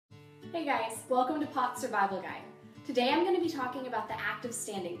Hey guys, welcome to POTS Survival Guide. Today I'm going to be talking about the active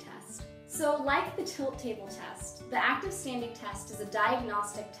standing test. So like the tilt table test, the active standing test is a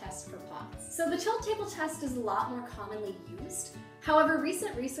diagnostic test for POTS. So the tilt table test is a lot more commonly used. However,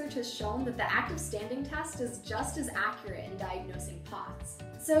 recent research has shown that the active standing test is just as accurate in diagnosing POTS.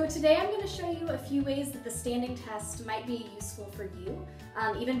 So today I'm going to show you a few ways that the standing test might be useful for you,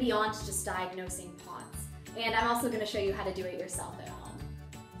 even beyond just diagnosing POTS. And I'm also going to show you how to do it yourself at home.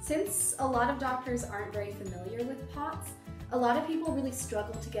 Since a lot of doctors aren't very familiar with POTS, a lot of people really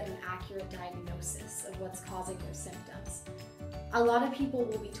struggle to get an accurate diagnosis of what's causing their symptoms. A lot of people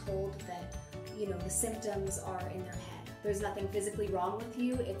will be told that, the symptoms are in their head. There's nothing physically wrong with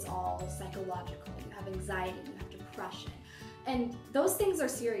you, it's all psychological. You have anxiety, you have depression. And those things are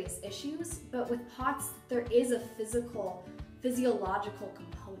serious issues, but with POTS, there is a physiological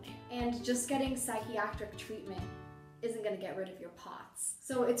component. And just getting psychiatric treatment isn't going to get rid of your POTS.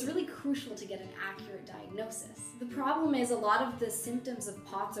 So it's really crucial to get an accurate diagnosis. The problem is a lot of the symptoms of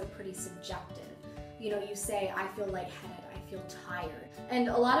POTS are pretty subjective. You say, I feel lightheaded, I feel tired. And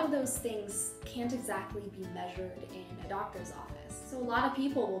a lot of those things can't exactly be measured in a doctor's office. So a lot of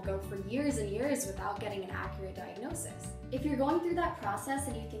people will go for years and years without getting an accurate diagnosis. If you're going through that process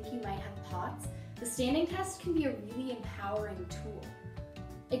and you think you might have POTS, the standing test can be a really empowering tool.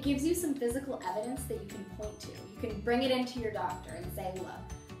 It gives you some physical evidence that you can point to. You can bring it into your doctor and say, look,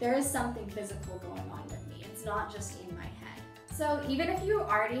 there is something physical going on with me. It's not just in my head. So even if you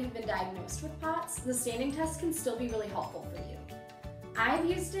already have been diagnosed with POTS, the standing test can still be really helpful for you. I've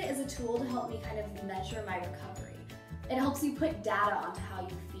used it as a tool to help me kind of measure my recovery. It helps you put data onto how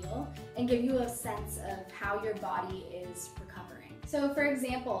you feel and give you a sense of how your body is recovering. So for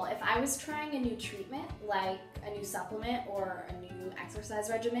example, if I was trying a new treatment, like a new supplement or a new exercise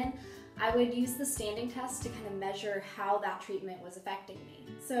regimen, I would use the standing test to kind of measure how that treatment was affecting me.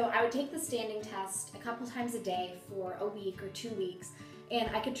 So I would take the standing test a couple times a day for a week or 2 weeks,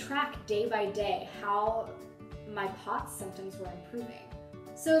 and I could track day by day how my POTS symptoms were improving.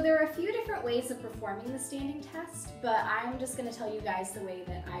 So there are a few different ways of performing the standing test, but I'm just going to tell you guys the way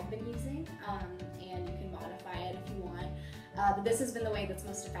that I've been using, and you can modify it if you want. But this has been the way that's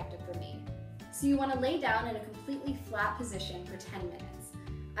most effective for me. So you want to lay down in a completely flat position for 10 minutes.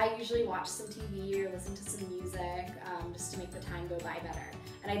 I usually watch some TV or listen to some music just to make the time go by better.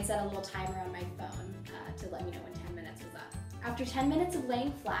 And I'd set a little timer on my phone to let me know when 10 minutes was up. After 10 minutes of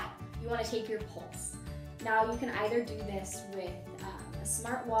laying flat, you want to take your pulse. Now you can either do this with a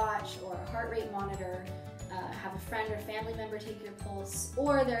smartwatch or a heart rate monitor, have a friend or family member take your pulse,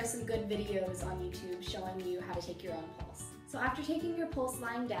 or there are some good videos on YouTube showing you how to take your own pulse. So after taking your pulse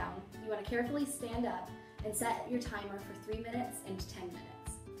lying down, you want to carefully stand up and set your timer for 3 minutes and 10 minutes.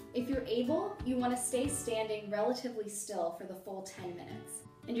 If you're able, you want to stay standing relatively still for the full 10 minutes.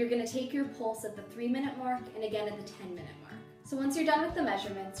 And you're going to take your pulse at the 3-minute mark and again at the 10-minute mark. So once you're done with the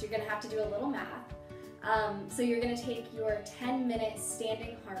measurements, you're going to have to do a little math. So you're going to take your 10-minute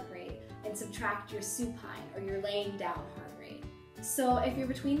standing heart rate and subtract your supine, or your laying down heart rate. So if you're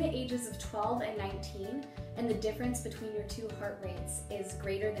between the ages of 12 and 19, and the difference between your two heart rates is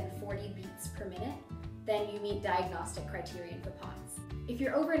greater than 40 beats per minute, then you meet diagnostic criterion for POTS. If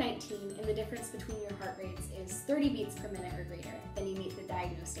you're over 19 and the difference between your heart rates is 30 beats per minute or greater, then you meet the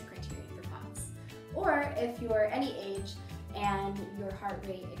diagnostic criterion for POTS. Or if you're any age and your heart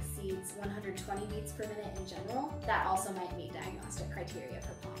rate exceeds 120 beats per minute in general, that also might meet diagnostic criteria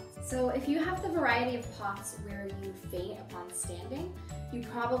for POTS. So if you have the variety of POTS where you faint upon standing, you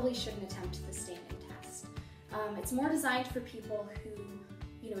probably shouldn't attempt the standing test. It's more designed for people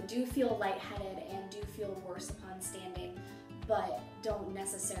who do feel lightheaded and do feel worse upon standing, but don't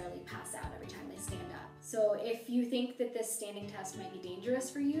necessarily pass out every time they stand up. So if you think that this standing test might be dangerous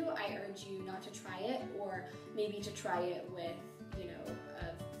for you, I urge you not to try it, or maybe to try it with,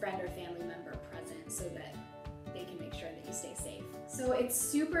 a friend or family member present so that they can make sure that you stay safe. So it's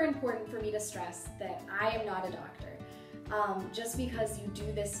super important for me to stress that I am not a doctor. Just because you do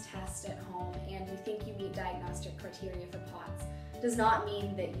this test at home and you think you meet diagnostic criteria for POTS does not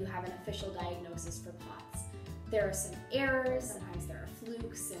mean that you have an official diagnosis for POTS. There are some errors, sometimes there are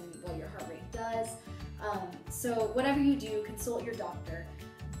flukes in what your heart rate does. So whatever you do, consult your doctor.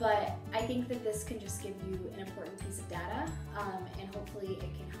 But I think that this can just give you an important piece of data, and hopefully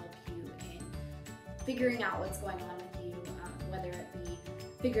it can help you in figuring out what's going on with you, whether it be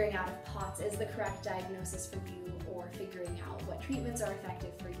figuring out if POTS is the correct diagnosis for you, or figuring out what treatments are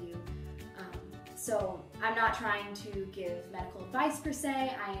effective for you. So I'm not trying to give medical advice per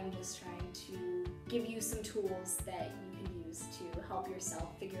se, I am just trying to give you some tools that you can use use to help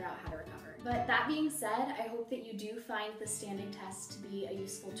yourself figure out how to recover. But that being said, I hope that you do find the standing test to be a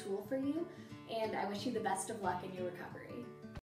useful tool for you, and I wish you the best of luck in your recovery.